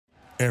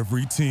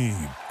Every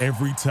team,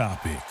 every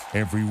topic,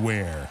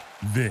 everywhere.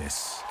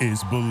 This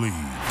is Believe.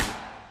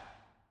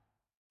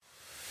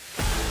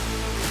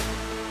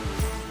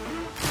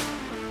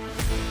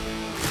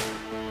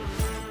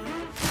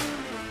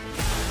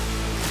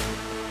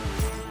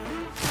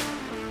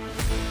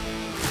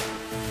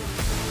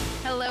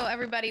 Hello,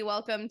 everybody.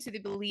 Welcome to the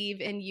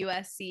Believe in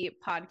USC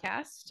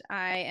podcast.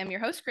 I am your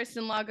host,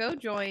 Kristen Lago,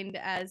 joined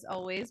as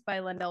always by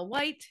Lendale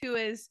White, who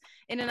is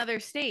in another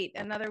state,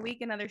 another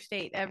week, another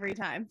state every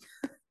time.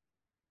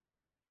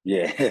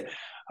 Yeah,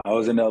 I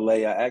was in LA.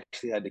 I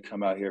actually had to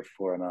come out here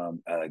for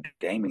a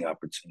gaming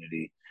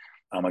opportunity.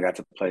 I got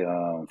to play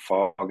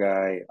Fall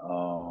Guy,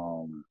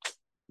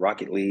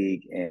 Rocket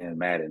League, and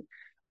Madden.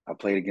 I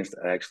played against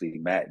actually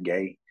Matt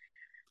Gay,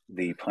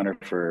 the punter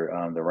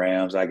for the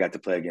Rams. I got to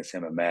play against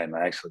him at Madden.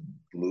 I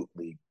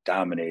absolutely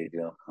dominated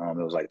him.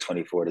 It was like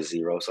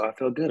 24-0, so I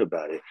felt good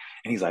about it.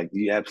 And he's like,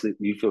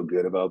 "You feel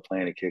good about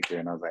playing a kicker?"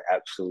 And I was like,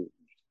 "Absolutely,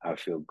 I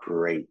feel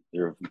great."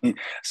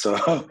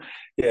 So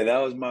yeah,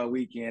 that was my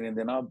weekend, and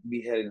then I'll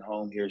be heading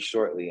home here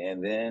shortly,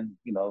 and then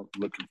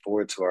looking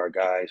forward to our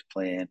guys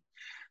playing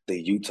the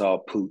the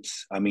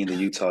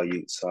Utah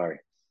Utes. Sorry.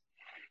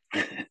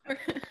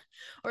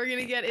 We're going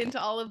to get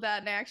into all of that.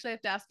 And I actually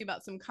have to ask you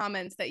about some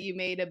comments that you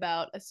made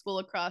about a school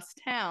across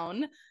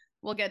town.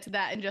 We'll get to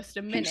that in just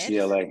a minute.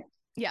 UCLA.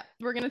 Yeah,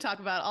 we're going to talk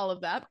about all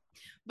of that.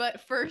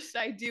 But first,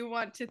 I do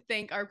want to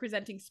thank our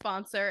presenting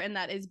sponsor, and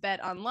that is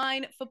Bet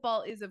Online.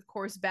 Football is, of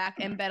course, back,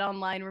 and Bet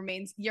Online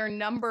remains your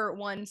number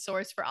one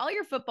source for all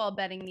your football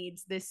betting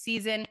needs this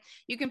season.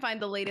 You can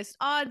find the latest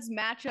odds,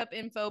 matchup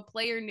info,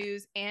 player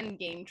news, and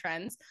game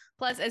trends.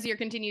 Plus, as your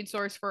continued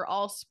source for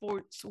all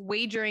sports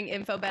wagering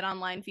info, Bet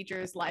Online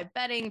features live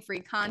betting,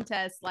 free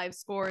contests, live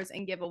scores,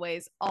 and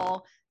giveaways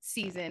all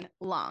season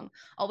long.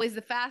 Always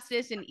the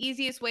fastest and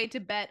easiest way to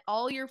bet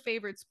all your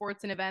favorite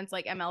sports and events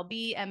like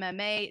MLB,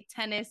 MMA,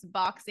 tennis,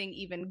 boxing,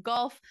 even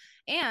golf.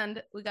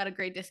 And we got a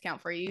great discount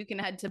for you. You can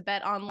head to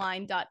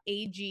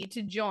betonline.ag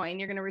to join.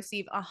 You're going to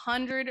receive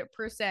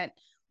 100%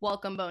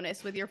 welcome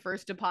bonus with your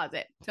first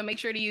deposit. So make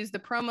sure to use the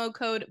promo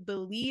code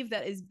BELIEVE,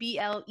 that is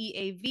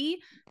BLEAV,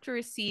 to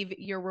receive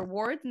your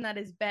rewards. And that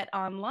is Bet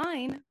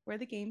Online, where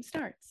the game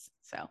starts.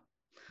 So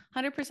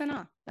 100%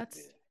 off.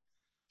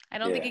 I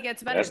don't think it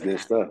gets better than that.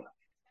 That's good stuff.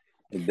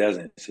 It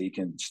doesn't. So you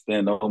can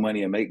spend no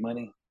money and make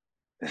money.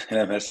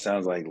 That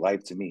sounds like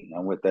life to me.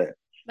 I'm with that.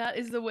 That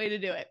is the way to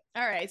do it.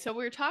 All right. So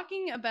we're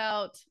talking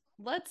about,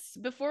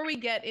 before we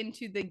get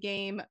into the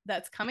game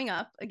that's coming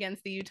up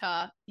against the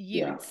Utah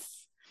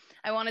Utes,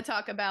 I want to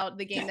talk about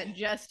the game that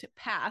just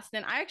passed.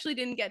 And I actually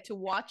didn't get to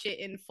watch it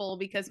in full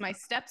because my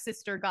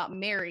stepsister got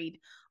married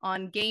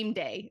on game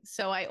day.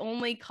 So I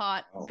only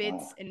caught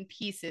bits and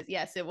pieces.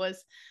 Yes, it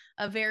was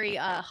a very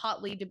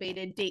hotly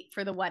debated date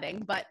for the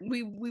wedding, but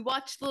we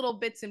watched little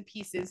bits and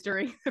pieces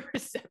during the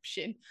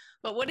reception.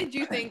 But what did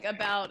you think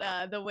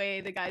about the way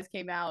the guys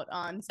came out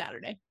on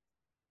Saturday?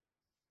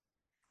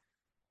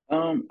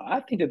 I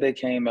think that they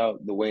came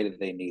out the way that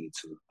they needed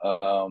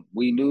to.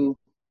 We knew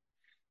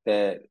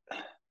that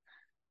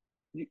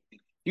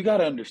you got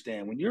to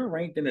understand, when you're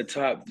ranked in the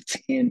top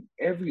 10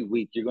 every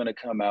week, you're going to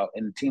come out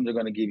and the teams are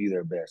going to give you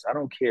their best. I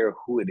don't care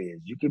who it is.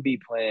 You could be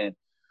playing.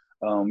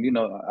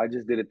 I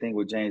just did a thing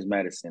with James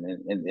Madison,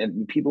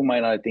 and people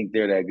might not think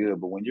they're that good,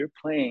 but when you're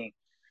playing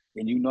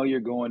and you're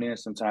going in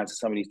sometimes to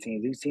some of these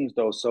teams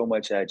throw so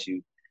much at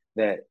you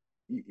that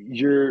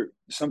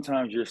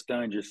sometimes you're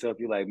stunned yourself.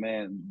 You're like,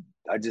 man,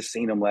 I just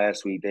seen them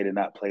last week. They did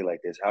not play like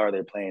this. How are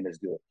they playing this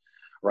good?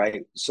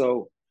 Right.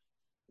 So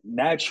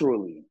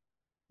naturally,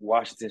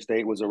 Washington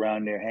State was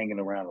around there hanging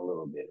around a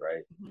little bit,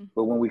 right? Mm-hmm.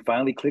 But when we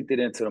finally clicked it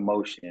into the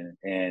motion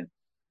and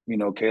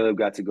Caleb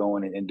got to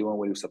going and doing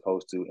what he was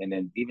supposed to. And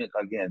then even,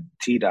 again,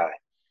 T-Dye,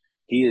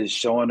 he is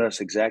showing us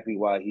exactly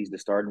why he's the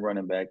starting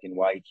running back and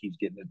why he keeps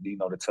getting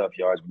the tough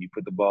yards. When you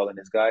put the ball in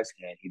this guy's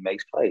hand, he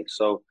makes plays.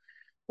 So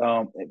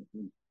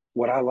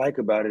what I like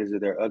about it is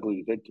that they're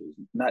ugly victories.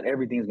 Not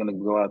everything's going to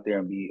go out there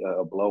and be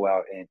a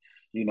blowout and,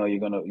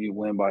 you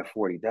win by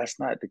 40. That's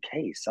not the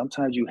case.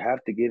 Sometimes you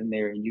have to get in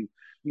there and you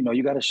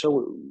got to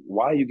show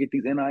why you get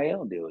these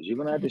NIL deals. You're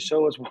going to have to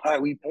show us why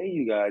we pay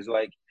you guys.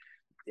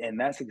 And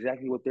that's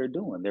exactly what they're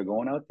doing. They're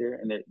going out there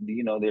and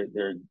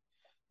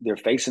they're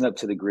facing up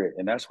to the grit,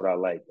 and that's what I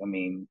like. I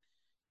mean,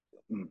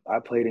 I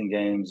played in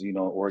games,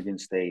 Oregon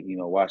State,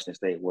 Washington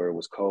State, where it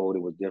was cold,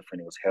 it was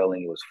different, it was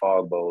helling, it was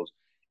fog bowls,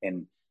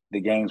 and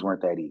the games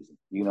weren't that easy.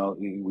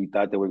 We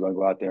thought that we were going to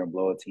go out there and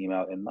blow a team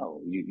out, and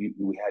no,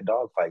 we had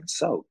dogfights.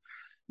 So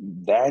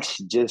that's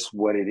just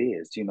what it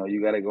is. You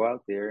got to go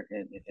out there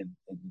and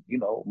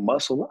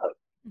muscle up.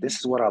 This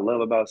is what I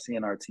love about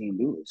seeing our team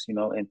do this,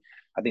 and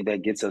I think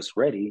that gets us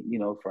ready,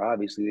 for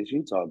obviously this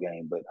Utah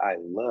game. But I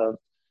love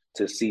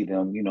to see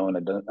them,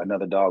 in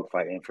another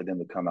dogfight and for them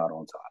to come out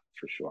on top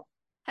for sure.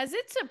 Has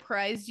it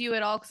surprised you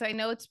at all? Because I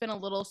know it's been a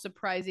little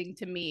surprising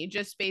to me,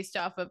 just based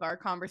off of our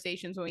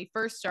conversations when we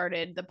first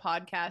started the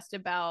podcast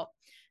about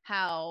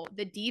how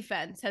the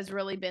defense has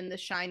really been the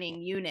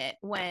shining unit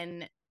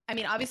when I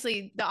mean,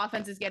 obviously the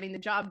offense is getting the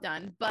job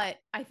done, but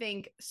I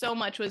think so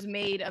much was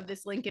made of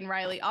this Lincoln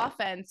Riley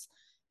offense,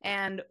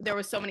 and there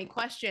was so many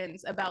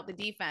questions about the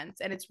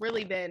defense, and it's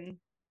really been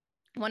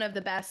one of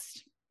the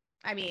best,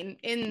 I mean,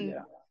 in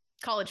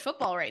college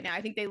football right now.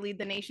 I think they lead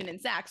the nation in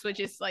sacks, which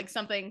is like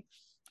something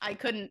I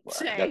couldn't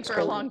say for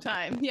a long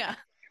time. Yeah.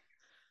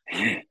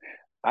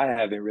 I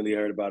haven't really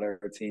heard about our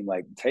team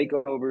like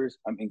takeovers.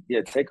 I mean,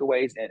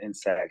 takeaways and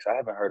sacks. I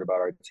haven't heard about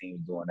our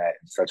team doing that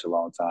in such a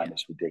long time. Yeah.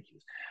 It's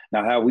ridiculous.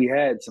 Now, have we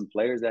had some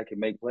players that can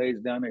make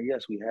plays down there?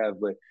 Yes, we have.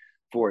 But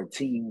for a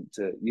team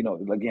to,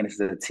 again, it's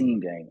a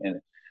team game.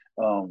 And,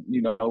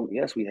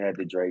 yes, we had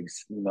the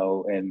Drakes, and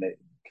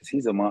because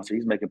he's a monster.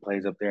 He's making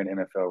plays up there in the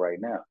NFL right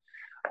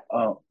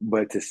now.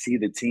 But to see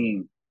the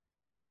team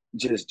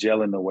just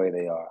gelling the way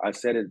they are. I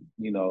said it,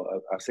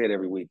 I say it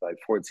every week, like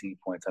 14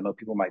 points. I know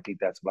people might think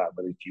that's a lot,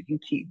 but if you can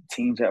keep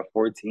teams at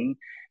 14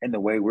 and the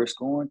way we're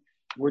scoring,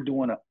 we're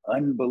doing an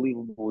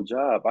unbelievable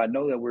job. I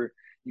know that we're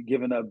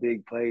giving up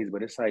big plays,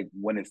 but it's like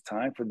when it's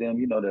time for them,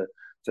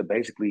 to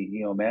basically,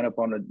 man up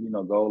on the,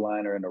 goal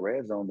line or in the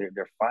red zone,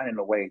 they're finding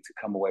a way to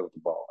come away with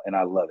the ball. And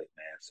I love it,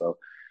 man. So,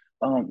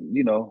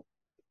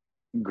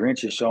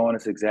 Grinch is showing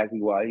us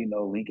exactly why,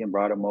 Lincoln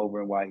brought him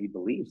over and why he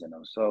believes in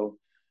him. So,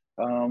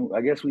 I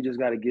guess we just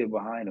got to get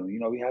behind them.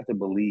 We have to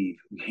believe,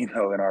 in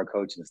our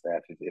coaching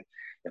staff.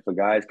 If a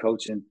guy's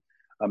coaching,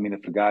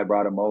 if a guy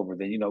brought him over,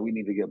 then, we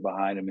need to get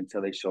behind him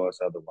until they show us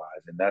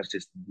otherwise. And that's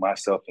just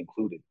myself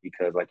included,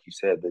 because like you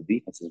said, the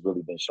defense has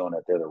really been showing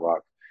that they're the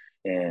rock.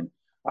 And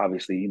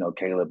obviously,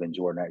 Caleb and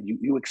Jordan,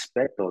 you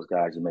expect those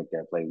guys to make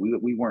that play.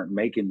 We weren't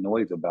making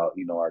noise about,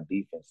 our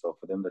defense. So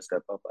for them to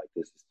step up like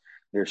this,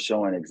 they're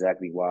showing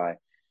exactly why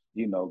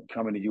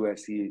coming to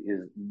USC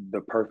is the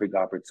perfect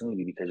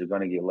opportunity, because you're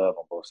going to get love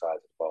on both sides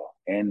of the ball.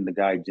 And the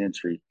guy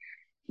Gentry,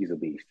 he's a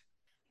beast.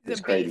 It's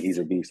crazy. He's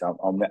a beast.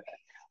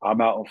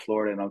 I'm out in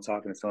Florida and I'm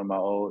talking to some of my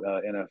old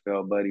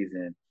NFL buddies,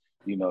 and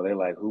they're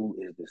like, "Who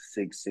is the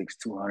 6'6",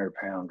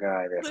 200-pound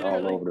guy that's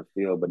all over the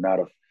field,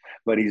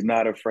 but he's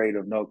not afraid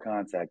of no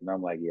contact?" And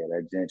I'm like, "Yeah,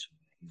 that Gentry,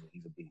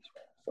 he's a beast,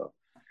 man." So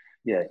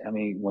yeah, I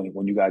mean,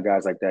 when you got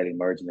guys like that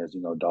emerging as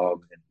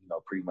dogs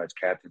and pretty much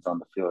captains on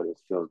the field, it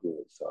feels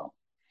good. So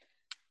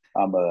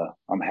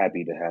I'm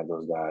happy to have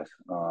those guys.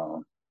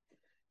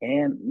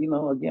 And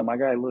again, my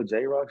guy Lil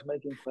J Rock's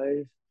making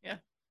plays. Yeah.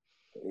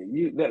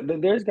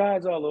 There's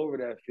guys all over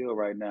that field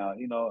right now.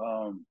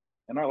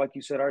 And like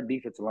you said, our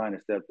defensive line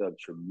has stepped up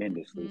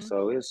tremendously. Mm-hmm.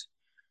 So it's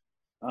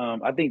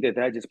I think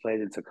that just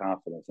plays into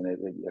confidence, and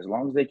as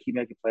long as they keep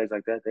making plays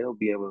like that,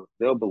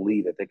 they'll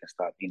believe that they can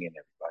stop any and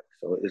everybody.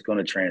 So it's going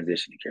to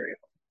transition to carry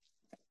on.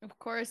 Of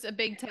course, a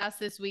big test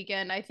this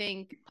weekend. I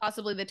think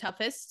possibly the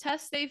toughest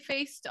test they've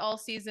faced all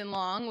season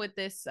long with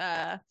this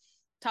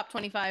top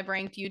 25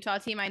 ranked Utah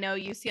team. I know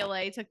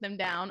UCLA took them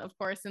down, of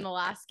course, in the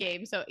last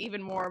game. So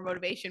even more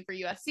motivation for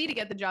USC to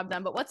get the job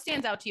done. But what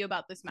stands out to you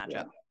about this matchup?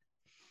 Yeah.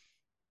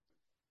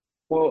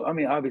 Well, I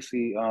mean,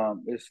 obviously,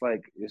 it's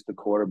the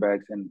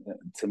quarterbacks, and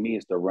to me,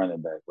 it's the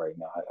running back right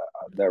now.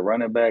 That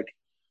running back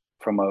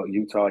from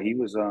Utah, he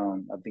was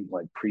I think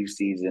like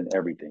preseason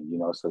everything,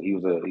 so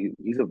he's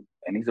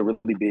a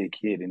really big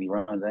kid, and he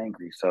runs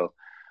angry. So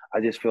I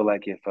just feel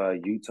like if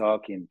Utah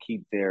can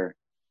keep their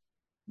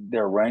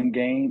run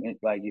game, and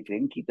like if they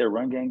can keep their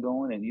run game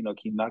going and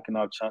keep knocking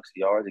off chunks of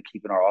yards and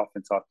keeping our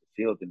offense off the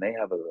field, then they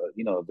have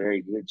a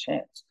very good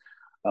chance.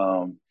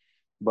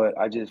 But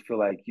I just feel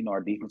like our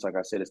defense, like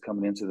I said, is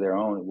coming into their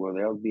own where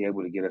they'll be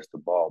able to get us the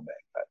ball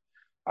back.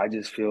 I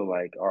just feel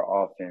like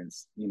our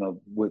offense,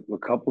 with a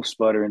couple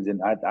sputterings,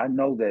 and I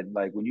know that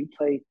like when you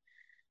play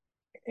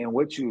and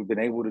what you've been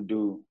able to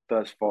do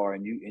thus far,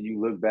 and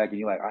you look back and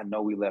you're like, I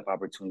know we left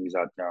opportunities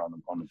out there on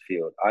the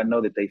field. I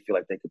know that they feel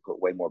like they could put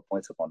way more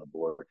points up on the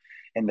board,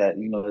 and that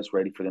it's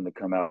ready for them to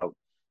come out,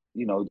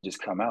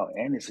 just come out,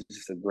 and it's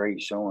just a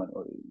great showing.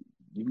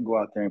 You can go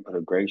out there and put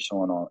a great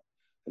showing on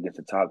against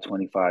a top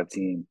 25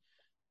 team,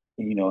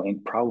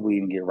 and probably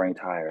even get ranked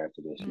higher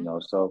after this,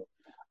 So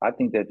I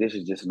think that this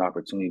is just an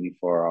opportunity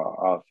for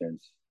our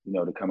offense,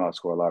 to come out,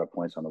 score a lot of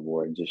points on the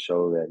board, and just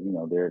show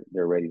that,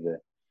 they're ready to,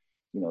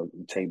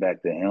 take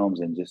back the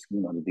helms, and just,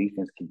 the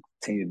defense can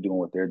continue doing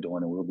what they're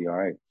doing, and we'll be all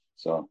right.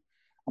 So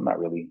I'm not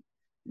really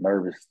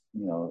nervous,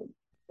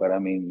 but I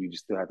mean, you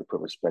just still have to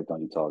put respect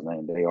on Utah's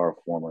name. They are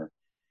former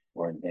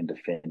and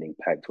defending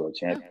Pac-12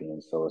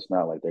 champions, so it's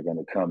not like they're going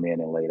to come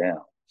in and lay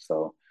down.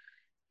 So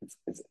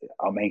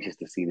I'm anxious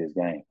to see this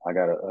game. I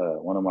got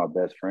one of my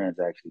best friends,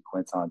 actually,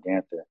 Quinton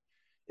Ganther,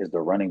 is the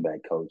running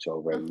back coach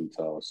over at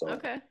Utah. So,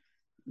 okay.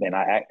 And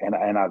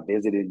I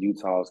visited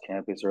Utah's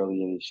campus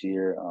earlier this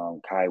year.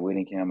 Kai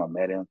Whittingham, I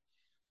met him.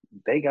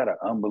 They got an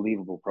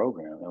unbelievable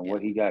program, and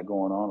what he got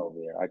going on over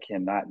there, I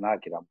cannot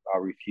knock it. I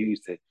refuse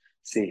to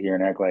sit here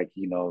and act like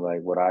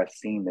like what I've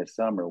seen this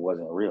summer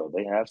wasn't real.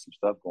 They have some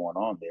stuff going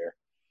on there.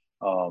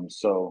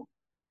 So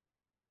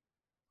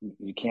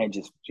you can't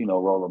just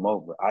roll them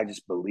over. I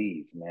just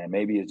believe, man.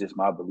 Maybe it's just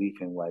my belief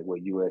in like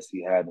what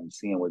USC had, and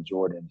seeing what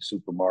Jordan,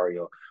 Super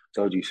Mario,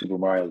 told you Super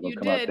Mario was gonna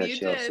come out that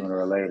shell sooner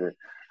or later.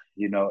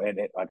 And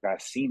like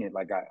I've seen it.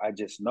 Like I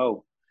just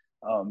know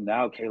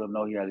Now Caleb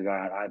knows he has a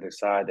guy on either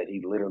side that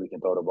he literally can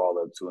throw the ball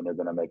up to, and they're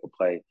going to make a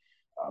play.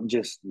 I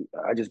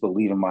just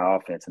believe in my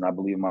offense, and I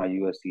believe in my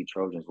USC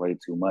Trojans way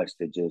too much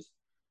to just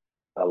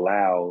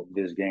allow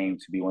this game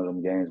to be one of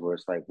them games where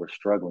it's like we're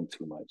struggling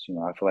too much.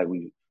 I feel like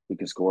we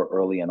can score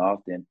early and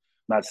often.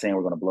 I'm not saying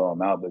we're going to blow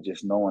them out, but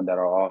just knowing that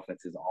our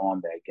offense is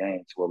on that game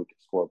to where we can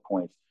score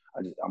points,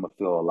 I'm gonna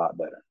feel a lot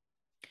better.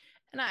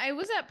 And I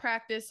was at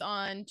practice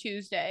on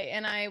Tuesday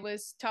and I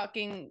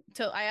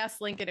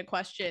asked Lincoln a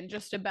question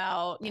just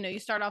about, you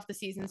start off the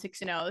season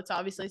 6-0. It's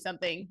obviously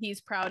something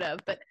he's proud of,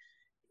 but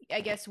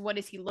I guess what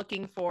is he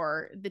looking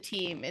for the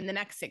team in the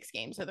next 6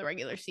 games of the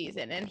regular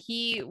season? And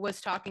he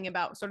was talking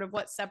about sort of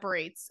what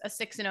separates a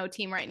 6-0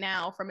 team right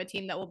now from a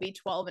team that will be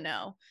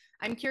 12-0.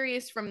 I'm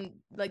curious from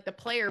like the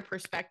player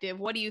perspective,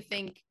 what do you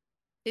think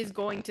is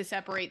going to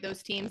separate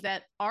those teams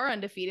that are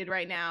undefeated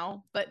right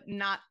now, but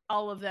not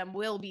all of them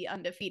will be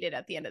undefeated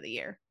at the end of the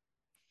year?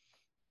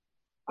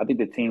 I think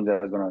the teams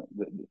that are gonna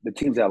the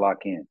teams that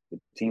lock in, the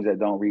teams that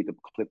don't read the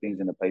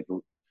clippings in the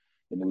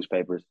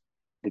newspapers,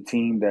 the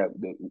team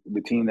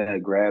that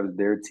grabs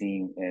their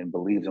team and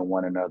believes in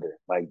one another,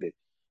 like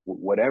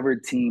whatever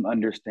team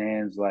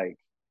understands, like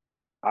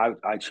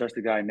I trust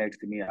the guy next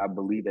to me. I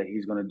believe that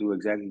he's going to do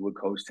exactly what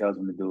coach tells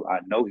him to do. I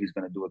know he's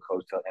going to do what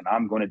coach tells, and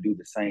I'm going to do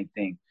the same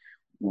thing.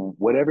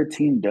 Whatever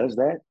team does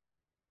that,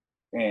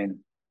 and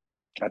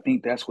I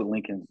think that's what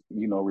Lincoln's,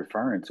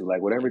 referring to.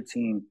 Like whatever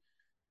team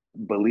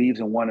believes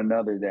in one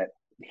another that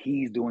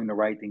he's doing the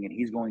right thing and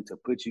he's going to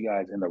put you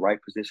guys in the right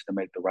position to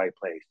make the right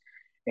plays.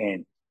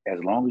 And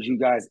as long as you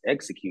guys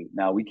execute,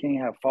 now we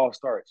can't have false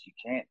starts. You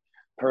can't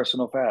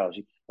personal fouls.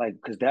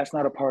 Because that's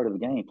not a part of the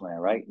game plan,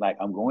 right? Like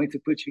I'm going to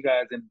put you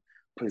guys in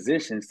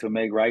positions to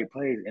make right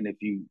plays. And if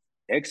you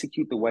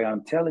execute the way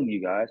I'm telling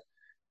you guys,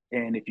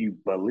 and if you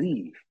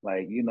believe,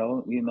 like,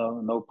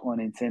 no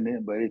pun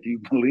intended, but if you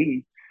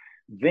believe,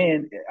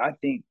 then I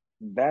think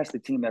that's the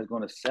team that's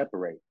going to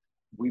separate.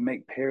 We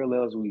make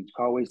parallels. We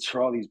always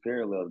draw these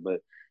parallels, but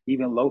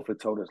even Lofa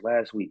told us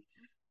last week,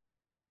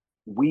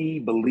 we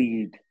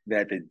believed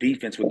that the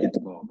defense would get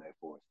the ball back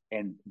for us.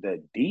 And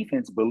the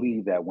defense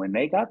believed that when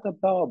they got the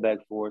ball back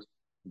for us,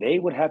 they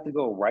would have to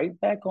go right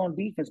back on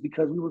defense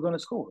because we were going to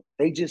score.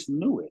 They just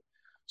knew it.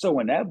 So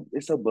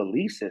it's a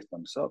belief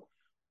system. So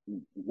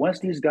once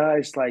these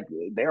guys, like,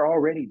 they're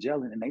already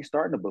gelling and they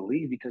starting to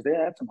believe because they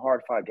had some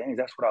hard fought games.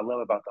 That's what I love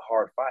about the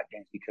hard fought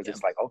games because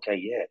It's like, okay,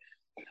 yeah,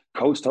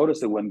 coach told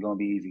us it wasn't going to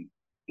be easy.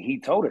 He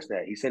told us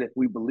that. He said, if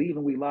we believe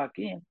and we lock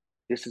in,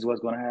 this is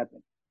what's going to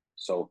happen.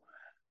 So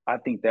I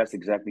think that's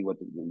exactly what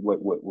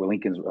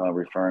Lincoln's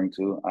referring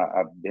to.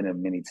 I've been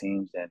in many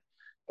teams, and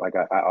like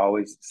I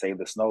always say,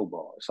 the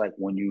snowball. It's like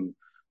when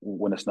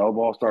the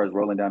snowball starts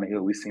rolling down the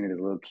hill, we've seen it as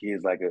little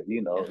kids, like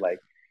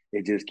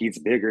it just gets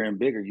bigger and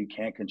bigger. You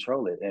can't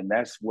control it, and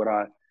that's what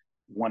I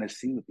want to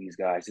see with these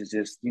guys. Is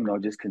just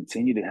just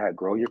continue to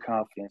grow your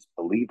confidence,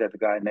 believe that the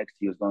guy next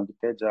to you is going to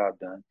get that job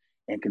done,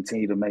 and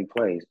continue to make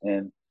plays.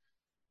 And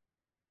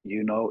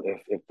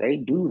if they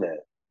do that,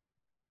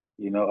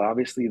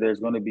 obviously there's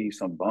going to be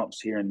some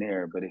bumps here and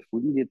there, but if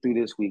we can get through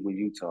this week with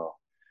Utah,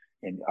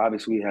 and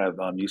obviously we have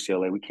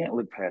UCLA, we can't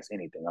look past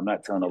anything. I'm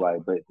not telling nobody,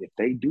 but if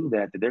they do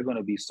that, they're going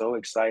to be so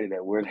excited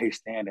at where they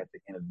stand at the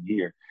end of the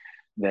year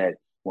that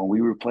when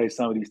we replace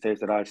some of these tapes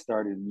that I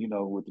started,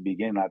 with the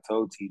beginning, I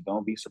told T,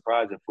 don't be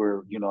surprised if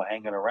we're,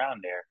 hanging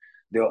around there.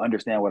 They'll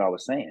understand what I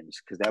was saying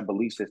because that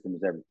belief system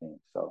is everything.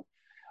 So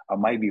I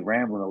might be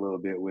rambling a little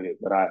bit with it,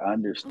 but I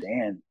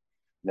understand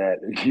that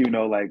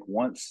like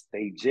once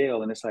they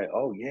gel and it's like,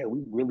 oh yeah,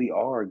 we really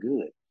are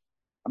good.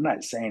 I'm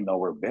not saying no,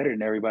 we're better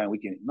than everybody. And we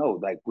can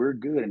like we're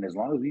good, and as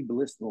long as we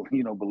listen,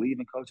 believe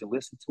in coach and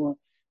listen to him,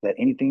 that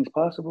anything's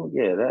possible.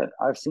 Yeah, that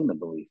I've seen the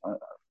belief.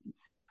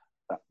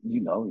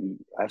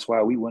 That's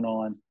why we went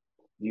on.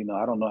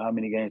 I don't know how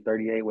many games,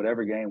 38,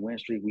 whatever game win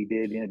streak we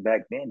did in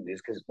back then.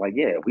 Is because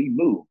we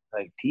moved.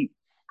 Like Pete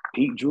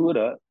drew it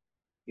up.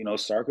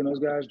 Sark and those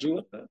guys drew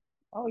it up.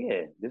 Oh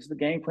yeah, this is the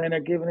game plan. They're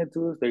giving it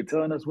to us. They're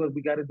telling us what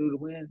we got to do to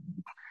win.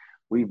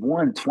 We've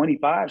won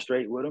 25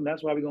 straight with them.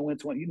 That's why we're gonna win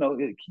 20.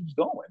 It keeps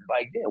going.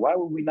 Like, yeah, why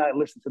would we not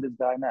listen to this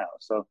guy now?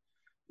 So,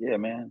 yeah,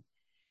 man,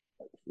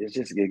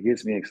 it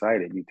gets me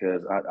excited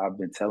because I've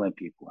been telling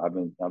people, I've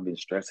been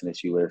stressing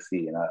this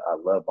USC, and I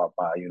love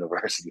my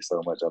university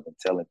so much. I've been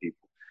telling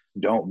people,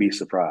 don't be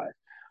surprised.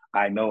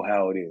 I know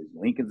how it is.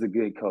 Lincoln's a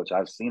good coach.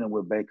 I've seen him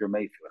with Baker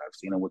Mayfield. I've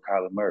seen him with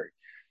Kyler Murray.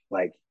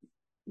 Like,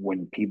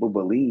 when people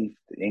believe,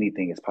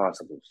 anything is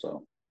possible.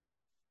 So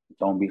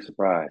don't be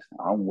surprised.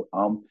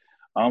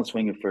 I'm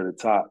swinging for the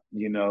top.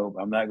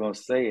 I'm not gonna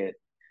say it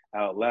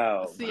out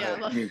loud, but,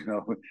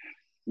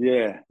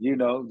 yeah,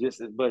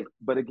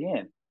 but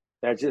again,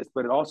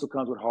 but it also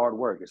comes with hard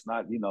work. It's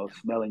not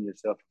smelling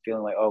yourself,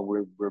 feeling like, oh,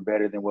 we're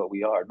better than what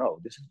we are. No,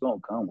 this is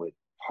gonna come with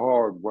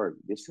hard work.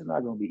 This is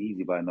not gonna be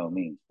easy by no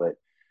means, but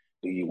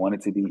do you want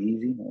it to be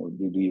easy or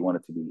do you want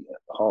it to be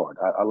hard?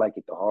 I like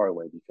it the hard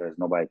way because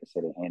nobody can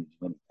say they handed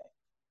you anything.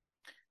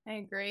 I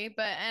agree,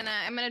 but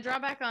I'm going to draw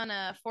back on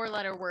a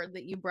four-letter word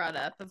that you brought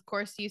up. Of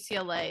course,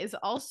 UCLA is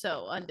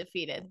also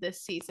undefeated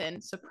this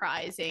season,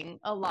 surprising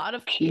a lot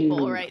of people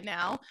Cute. right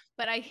now.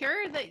 But I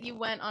heard that you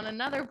went on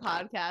another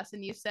podcast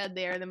and you said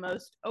they are the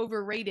most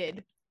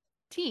overrated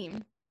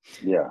team.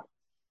 Yeah,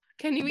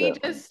 Can we definitely.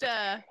 just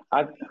I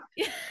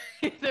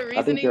the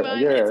I think reasoning they're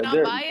behind it's yeah not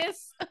they're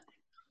bias?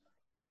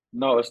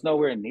 no, it's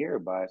nowhere near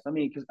biased. I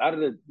mean, because out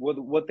of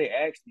what they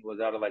asked me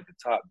was out of like the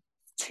top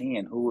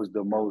 10, who was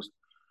the most.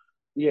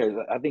 Yeah,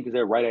 I think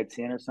they're right at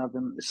 10 or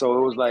something. So it I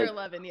was think they're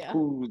like 11, yeah.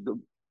 who's the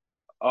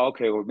oh,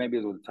 okay, or maybe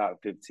it was the top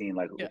 15.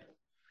 Like, Yeah.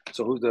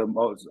 so who's the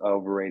most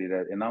overrated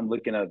at? And I'm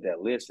looking at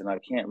that list, and I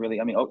can't really.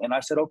 I mean, and I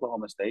said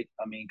Oklahoma State.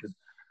 I mean, because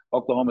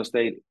Oklahoma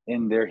State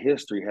in their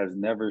history has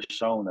never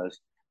shown us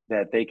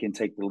that they can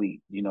take the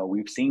lead. You know,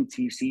 we've seen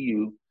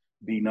TCU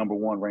be number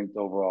one ranked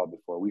overall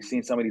before. We've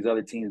seen some of these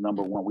other teams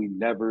number one. We've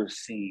never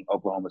seen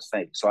Oklahoma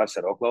State. So I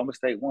said Oklahoma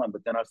State won,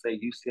 but then I say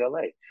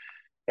UCLA.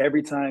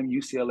 Every time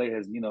UCLA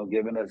has,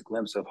 given us a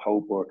glimpse of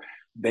hope or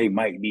they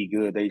might be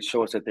good, they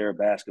show us that they're a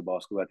basketball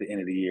school at the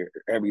end of the year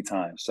every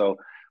time. So,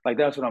 like,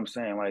 that's what I'm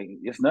saying. Like,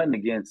 it's nothing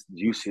against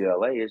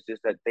UCLA. It's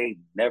just that they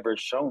never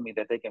show me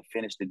that they can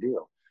finish the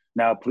deal.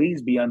 Now,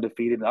 please be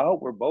undefeated. I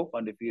hope we're both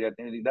undefeated at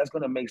the end of the year. That's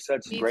going to make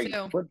such Me great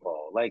too.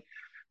 football. Like,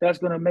 that's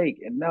going to make.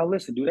 And now,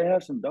 listen, do they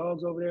have some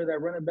dogs over there?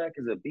 That running back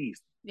is a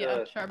beast.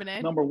 Yeah,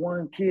 Charbonnet. Number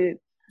one kid,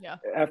 Yeah.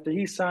 after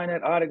he signed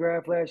that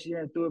autograph last year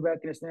and threw it back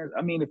in the stands.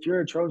 I mean, if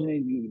you're a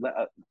Trojan,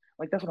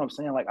 like that's what I'm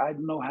saying. Like I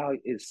know how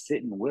it's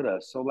sitting with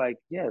us. So like,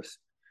 yes,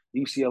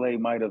 UCLA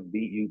might have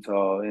beat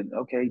Utah, and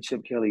okay,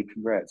 Chip Kelly,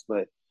 congrats.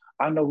 But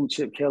I know who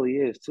Chip Kelly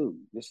is too.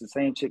 This is the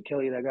same Chip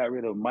Kelly that got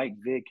rid of Mike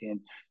Vick and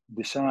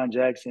Deshaun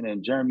Jackson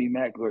and Jeremy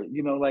Macklin.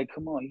 Like,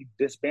 come on, he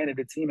disbanded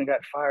the team and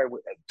got fired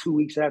 2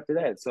 weeks after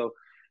that. So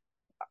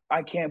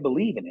I can't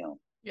believe in him.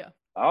 Yeah.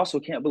 I also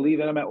can't believe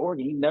that I'm at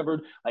Oregon. He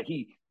never like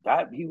he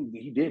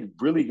did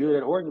really good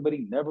at Oregon, but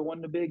he never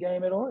won the big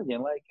game at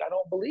Oregon. Like I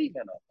don't believe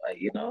in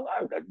him.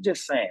 Like I'm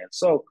just saying.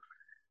 So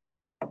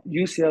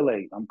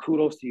UCLA, I'm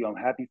kudos to you. I'm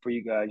happy for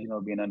you guys.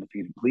 Being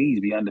undefeated. Please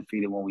be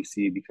undefeated when we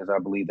see it because I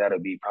believe that'll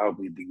be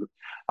probably the.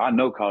 I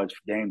know College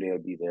Game Day will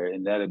be there,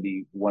 and that'll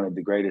be one of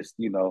the greatest.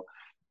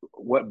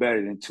 What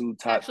better than two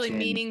top Actually 10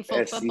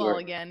 meaningful SC football or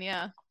again,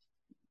 yeah.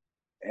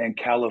 and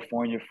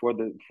California for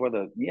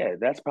the yeah.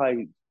 That's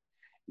probably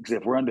because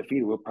if we're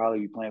undefeated, we'll probably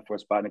be playing for a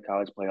spot in the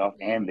college playoff,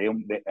 and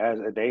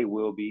they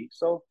will be.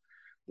 So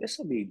this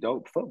will be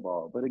dope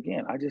football. But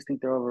again, I just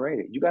think they're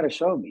overrated. You got to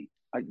show me.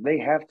 They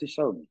have to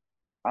show me.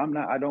 I'm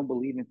not. I don't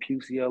believe in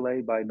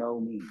PCLA by no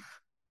means.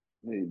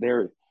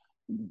 They're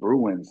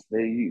Bruins.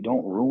 They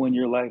don't ruin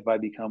your life by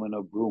becoming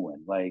a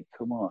Bruin. Like,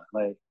 come on.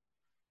 Like,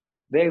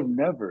 they've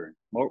never.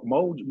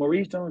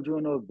 Maurice Jones-Drew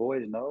and those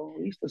boys know.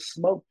 We used to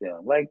smoke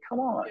them. Like, come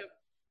on. Yep.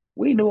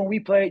 We knew when we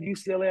played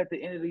UCLA at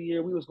the end of the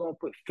year, we was going to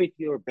put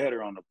 50 or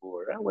better on the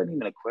board. That wasn't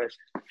even a question.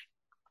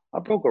 I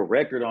broke a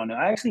record on it.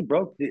 I actually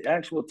broke the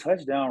actual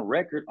touchdown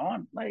record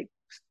on like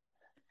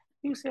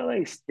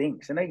UCLA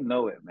stinks, and they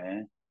know it,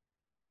 man.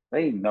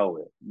 They know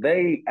it.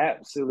 They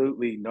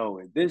absolutely know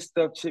it. This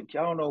stuff, Chip.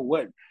 I don't know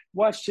what.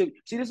 Watch Chip.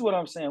 See, this is what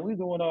I'm saying. We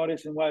doing all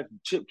this and watch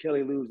Chip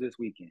Kelly lose this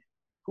weekend.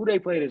 Who they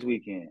play this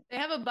weekend? They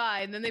have a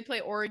bye, and then they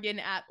play Oregon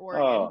at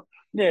Oregon. Oh,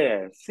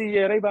 yeah. See,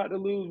 yeah, they about to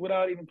lose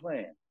without even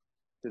playing.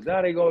 Because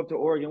now they go up to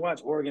Oregon.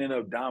 Watch Oregon end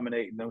up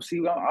dominating them. See,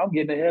 I'm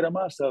getting ahead of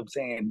myself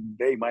saying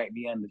they might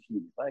be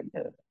undefeated. Like,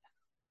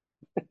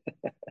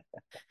 yeah.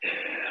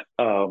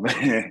 Oh,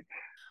 man.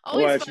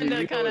 Always Watch, fun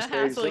to kind what's of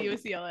hassle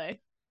crazy? UCLA.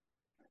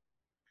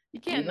 You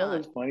can't It's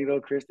not. funny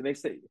though, Kristen. They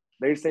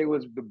say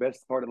what's the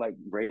best part of like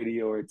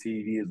radio or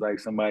TV is like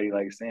somebody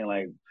like saying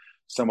like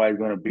somebody's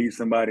gonna beat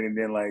somebody, and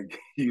then like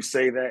you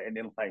say that, and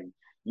then like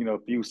a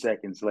few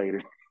seconds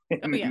later,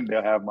 Oh yeah.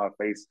 they'll have my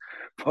face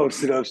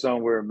posted up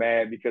somewhere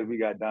mad because we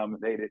got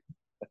dominated.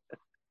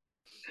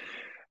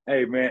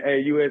 Hey man,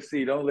 hey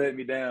USC, don't let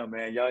me down,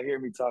 man. Y'all hear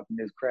me talking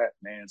this crap,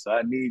 man. So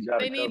I need y'all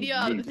They to need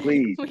cover you for up. me,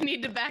 please. We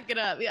need to back it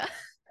up. Yeah.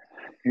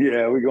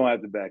 Yeah, we're gonna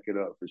have to back it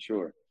up for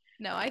sure.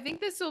 No, I think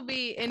this will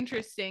be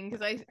interesting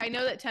because I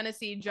know that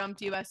Tennessee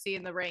jumped USC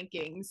in the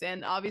rankings,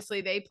 and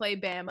obviously they play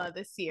Bama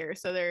this year.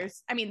 So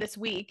this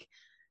week.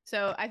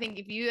 So I think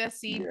if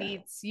USC Yeah.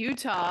 beats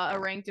Utah, a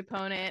ranked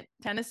opponent,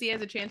 Tennessee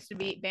has a chance to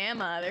beat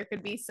Bama. There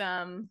could be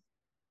some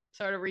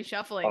sort of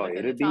reshuffling Oh, within the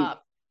it'd be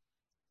top.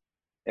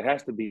 it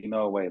has to be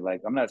no way.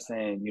 Like I'm not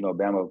saying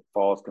Bama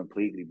falls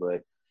completely,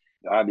 but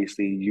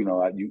obviously you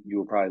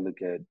will probably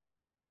look at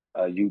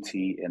UT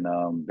and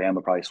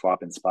Bama probably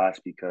swapping spots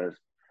because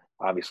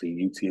obviously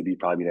UT would be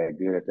probably that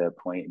good at that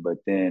point. But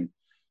then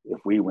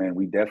if we win,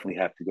 we definitely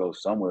have to go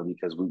somewhere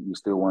because we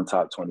still won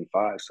top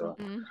 25. So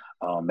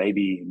Mm-hmm.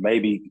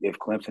 maybe if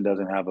Clemson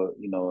doesn't have a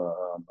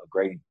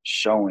great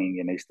showing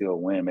and they still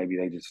win, maybe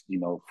they just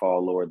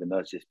fall lower than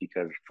us just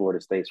because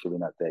Florida State's really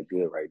not that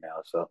good right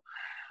now. So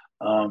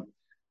um,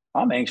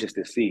 I'm anxious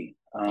to see.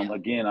 Yeah.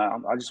 Again, I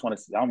just want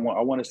to see. I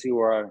want to see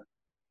where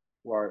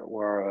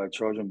where our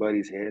Trojan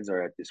buddies' heads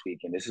are at this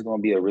weekend. This is going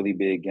to be a really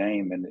big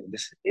game, and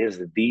this is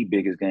the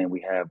biggest game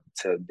we have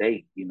to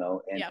date. And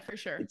Yeah, for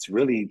sure. it's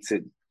really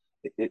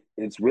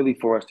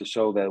for us to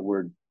show that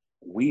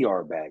we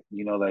are back.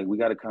 Like we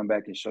got to come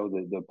back and show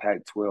the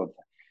Pac-12,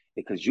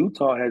 because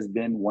Utah has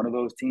been one of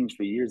those teams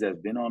for years that's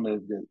been on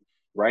the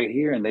right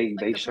here, and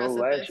they showed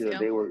last year that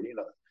they were,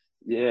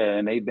 yeah,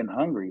 and they've been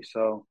hungry.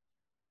 So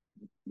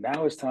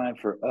now it's time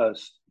for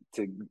us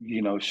to,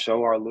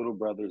 show our little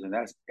brothers, and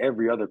that's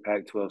every other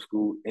Pac-12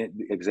 school,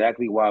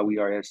 exactly why we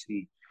are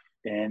SC.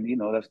 And,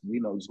 that's,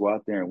 just go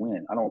out there and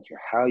win. I don't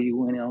care how you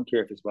win. I don't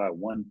care if it's by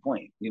 1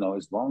 point.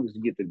 As long as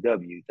you get the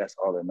W, that's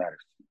all that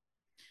matters.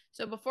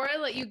 So before I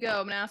let you go,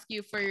 I'm going to ask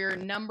you for your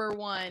number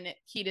one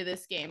key to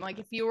this game. Like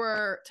if you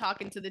were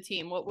talking to the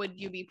team, what would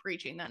you be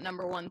preaching, that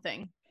number one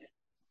thing?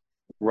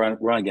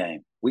 Run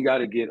game. We got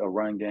to get a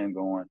run game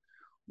going.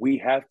 We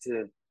have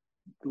to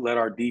let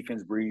our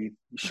defense breathe,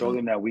 show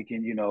them that we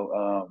can,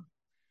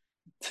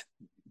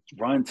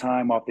 run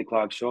time off the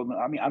clock, show them.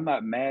 I mean, I'm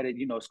not mad at,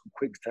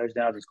 quick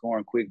touchdowns and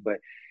scoring quick, but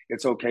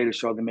it's okay to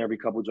show them every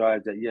couple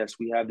drives that, yes,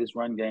 we have this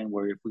run game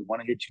where if we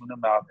want to hit you in the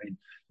mouth and,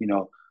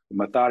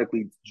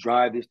 methodically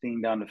drive this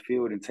thing down the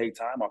field and take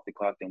time off the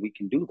clock, then we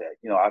can do that.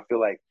 I feel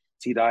like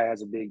T-Dye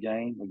has a big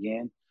game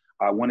again.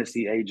 I want to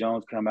see A.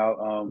 Jones come out.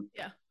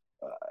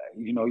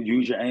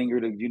 Use your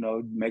anger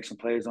to, make some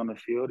plays on the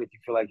field. If you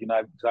feel like you're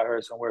not, because I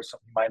heard somewhere you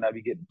might not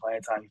be getting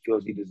playing time he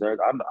feels he deserves.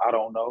 I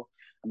don't know.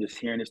 I'm just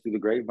hearing this through the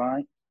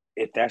grapevine.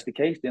 If that's the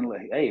case, then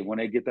hey, when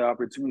they get the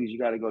opportunities, you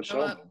got to go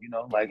show them.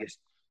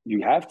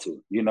 You have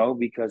to,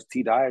 because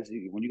T-Dye is,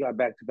 when you got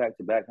back-to-back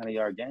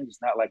 100-yard games, it's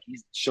not like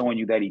he's showing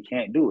you that he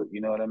can't do it.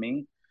 You know what I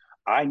mean?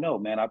 I know,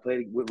 man. I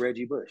played with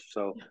Reggie Bush.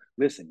 So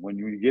listen, when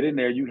you get in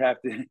there, you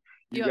have to,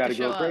 you got to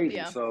go crazy.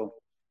 Up, yeah. So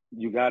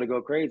you got to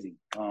go crazy.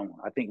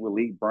 I think with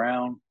Lee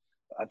Brown,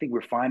 I think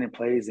we're finding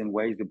plays in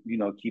ways to,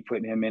 keep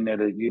putting him in there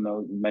to,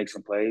 make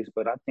some plays.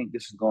 But I think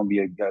this is going to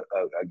be a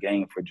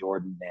game for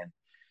Jordan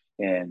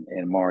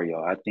and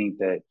Mario. I think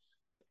that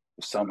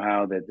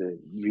somehow that the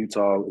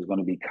Utah is going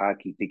to be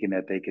cocky, thinking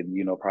that they can,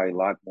 probably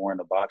lock more in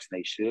the box than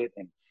they should.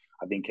 And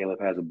I think Caleb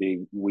has a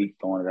big week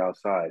throwing it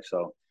outside.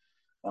 So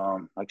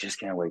I just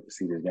can't wait to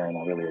see this game.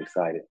 I'm really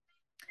excited.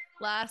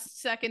 Last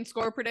second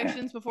score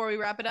predictions before we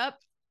wrap it up.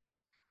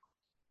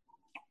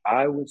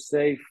 I would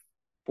say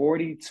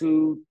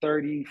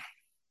 42-33.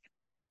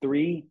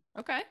 Okay.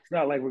 It's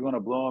not like we're going to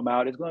blow them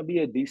out. It's going to be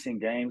a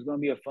decent game. It's going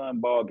to be a fun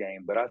ball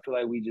game. But I feel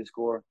like we just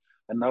score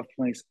enough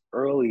points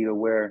early to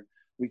where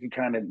we can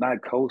kind of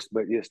not coast,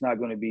 but it's not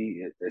going to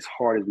be as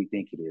hard as we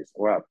think it is.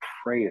 Or I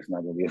pray it's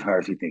not going to be as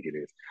hard as we think it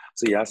is.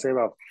 So, yeah, I say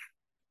about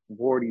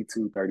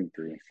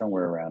 42-33,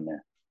 somewhere around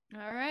there.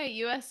 All right.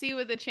 USC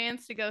with a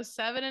chance to go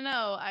 7-0.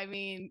 I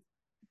mean,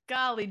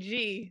 golly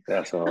gee.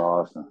 That's so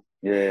awesome.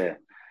 Yeah.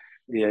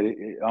 Yeah,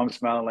 I'm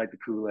smiling like the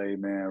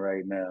Kool-Aid man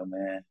right now,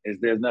 man.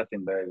 There's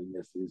nothing better than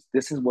this.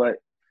 This is what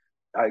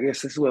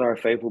our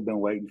faithful been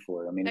waiting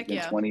for. I mean, it's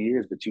been 20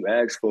 years, but you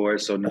asked for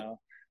it, so now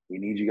we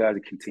need you guys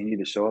to continue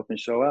to show up and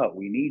show out.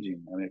 We need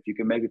you. I mean, if you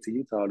can make it to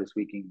Utah this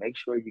weekend, make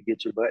sure you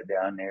get your butt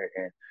down there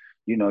and,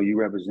 you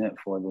represent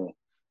for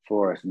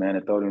us, man,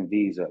 and throw them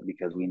V's up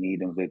because we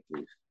need them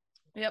victories.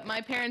 Yep,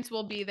 my parents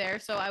will be there,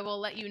 so I will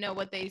let you know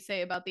what they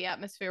say about the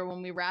atmosphere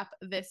when we wrap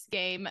this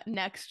game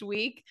next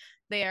week.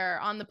 They are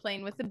on the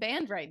plane with the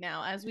band right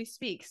now as we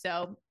speak.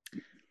 So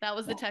that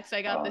was the text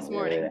I got this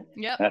morning.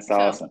 Yep, that's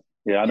awesome.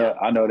 Yeah,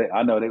 I know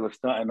they were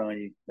stunting on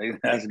you.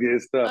 That's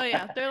good stuff. Oh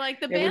yeah, they're like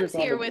the band's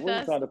here with us. We're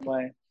just on the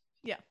plane.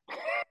 Yeah.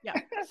 So,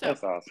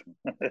 that's awesome.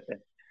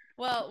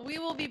 Well, we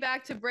will be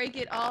back to break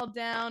it all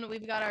down.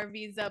 We've got our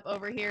V's up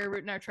over here,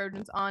 rooting our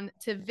Trojans on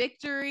to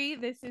victory.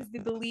 This is the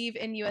Believe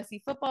in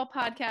USC Football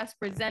podcast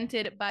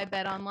presented by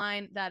Bet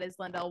Online. That is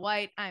Lendale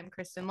White. I'm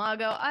Kristen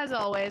Lago. As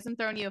always, I'm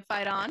throwing you a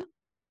fight on.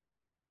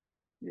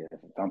 Yeah,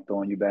 I'm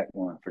throwing you back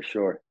one for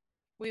sure.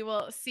 We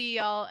will see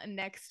y'all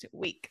next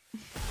week.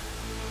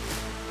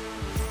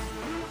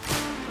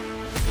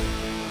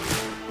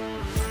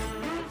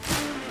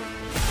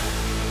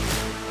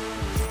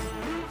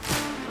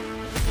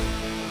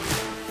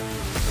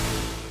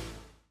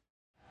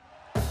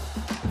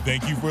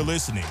 Thank you for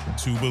listening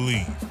to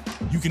Believe.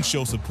 You can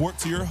show support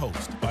to your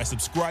host by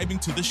subscribing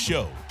to the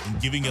show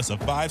and giving us a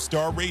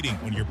 5-star rating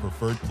on your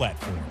preferred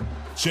platform.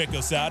 Check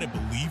us out at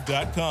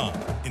Believe.com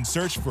and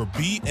search for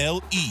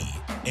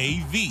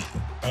BLEAV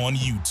on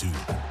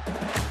YouTube.